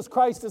 Jesus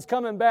Christ is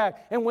coming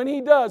back, and when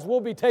He does, we'll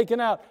be taken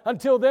out.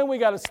 Until then, we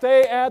got to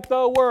stay at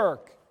the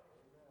work.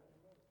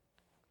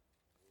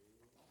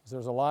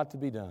 There's a lot to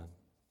be done.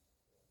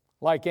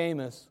 Like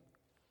Amos,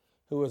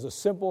 who was a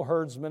simple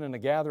herdsman and a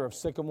gatherer of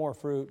sycamore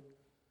fruit,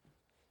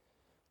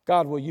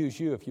 God will use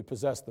you if you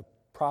possess the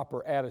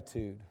proper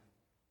attitude,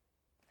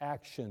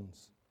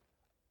 actions,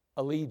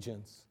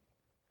 allegiance,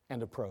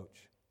 and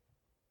approach.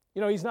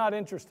 You know, He's not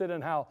interested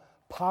in how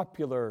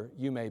popular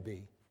you may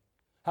be,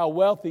 how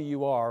wealthy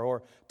you are,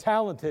 or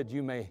talented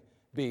you may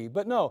be.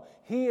 But no,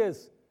 He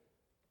is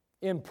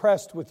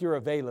impressed with your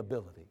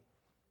availability.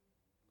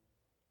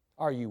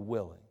 Are you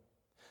willing?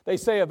 They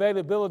say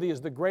availability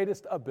is the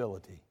greatest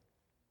ability.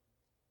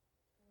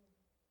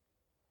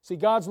 See,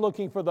 God's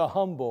looking for the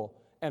humble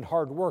and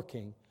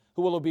hardworking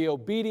who will be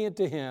obedient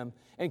to Him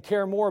and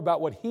care more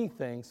about what He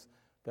thinks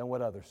than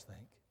what others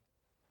think.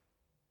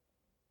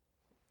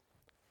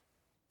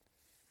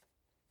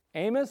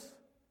 Amos,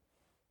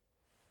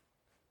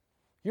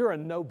 you're a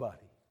nobody.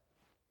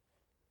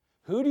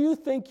 Who do you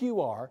think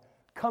you are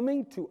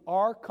coming to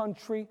our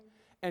country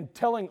and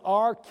telling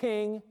our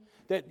king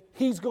that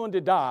he's going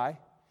to die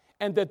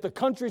and that the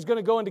country's going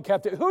to go into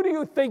captivity? Who do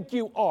you think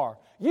you are?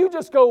 You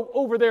just go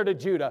over there to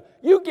Judah.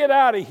 You get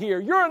out of here.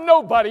 You're a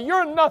nobody.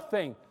 You're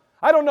nothing.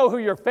 I don't know who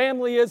your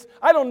family is.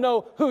 I don't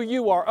know who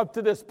you are up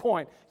to this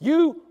point.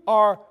 You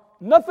are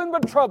nothing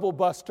but trouble,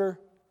 Buster.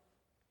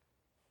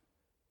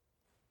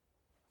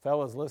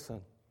 Fellas,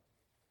 listen.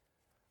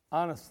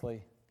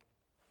 Honestly,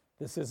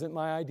 this isn't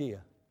my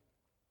idea.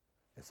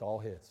 It's all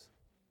His.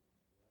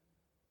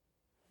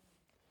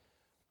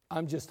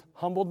 I'm just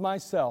humbled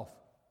myself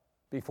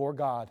before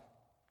God.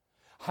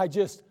 I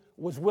just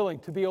was willing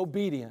to be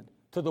obedient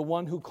to the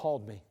one who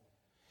called me.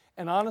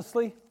 And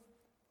honestly,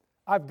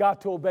 I've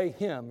got to obey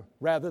Him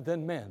rather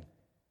than men.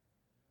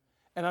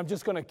 And I'm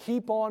just going to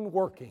keep on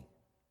working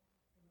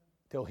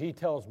till He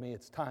tells me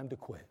it's time to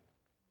quit.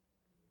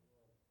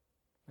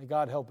 May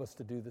God help us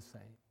to do the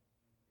same.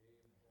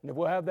 And if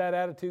we'll have that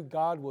attitude,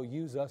 God will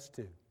use us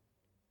too.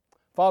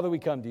 Father, we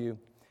come to You.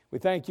 We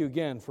thank You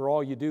again for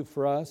all You do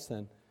for us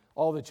and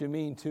all that You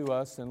mean to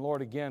us. And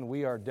Lord, again,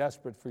 we are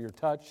desperate for Your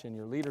touch and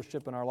Your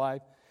leadership in our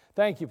life.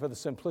 Thank You for the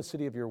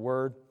simplicity of Your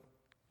word.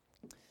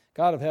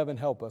 God of heaven,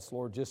 help us,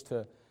 Lord, just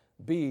to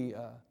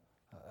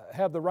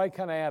have the right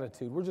kind of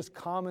attitude. We're just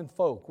common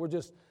folk. We're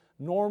just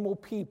normal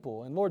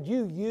people. And Lord,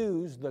 You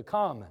use the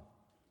common.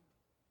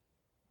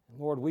 And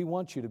Lord, we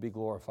want You to be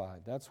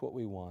glorified. That's what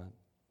we want.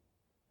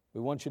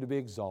 We want You to be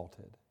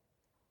exalted.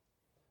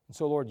 And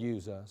so, Lord,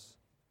 use us.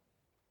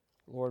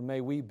 Lord,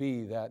 may we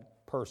be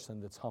that person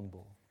that's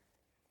humble.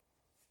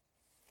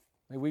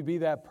 May we be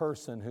that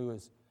person who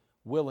is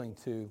willing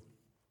to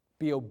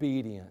be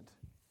obedient,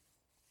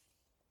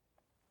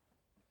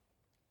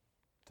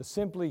 to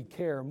simply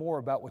care more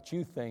about what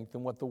You think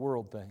than what the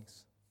world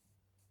thinks.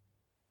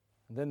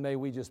 And then may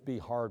we just be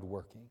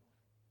hardworking.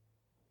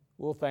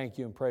 We'll thank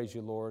You and praise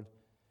You, Lord,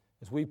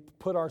 as we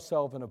put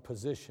ourselves in a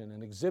position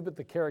and exhibit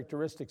the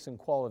characteristics and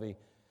quality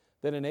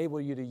that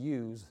enable You to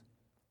use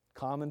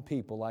common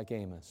people like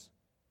Amos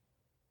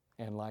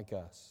and like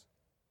us.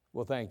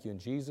 We'll thank You in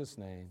Jesus'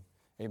 name.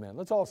 Amen.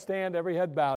 Let's all stand, every head bowed.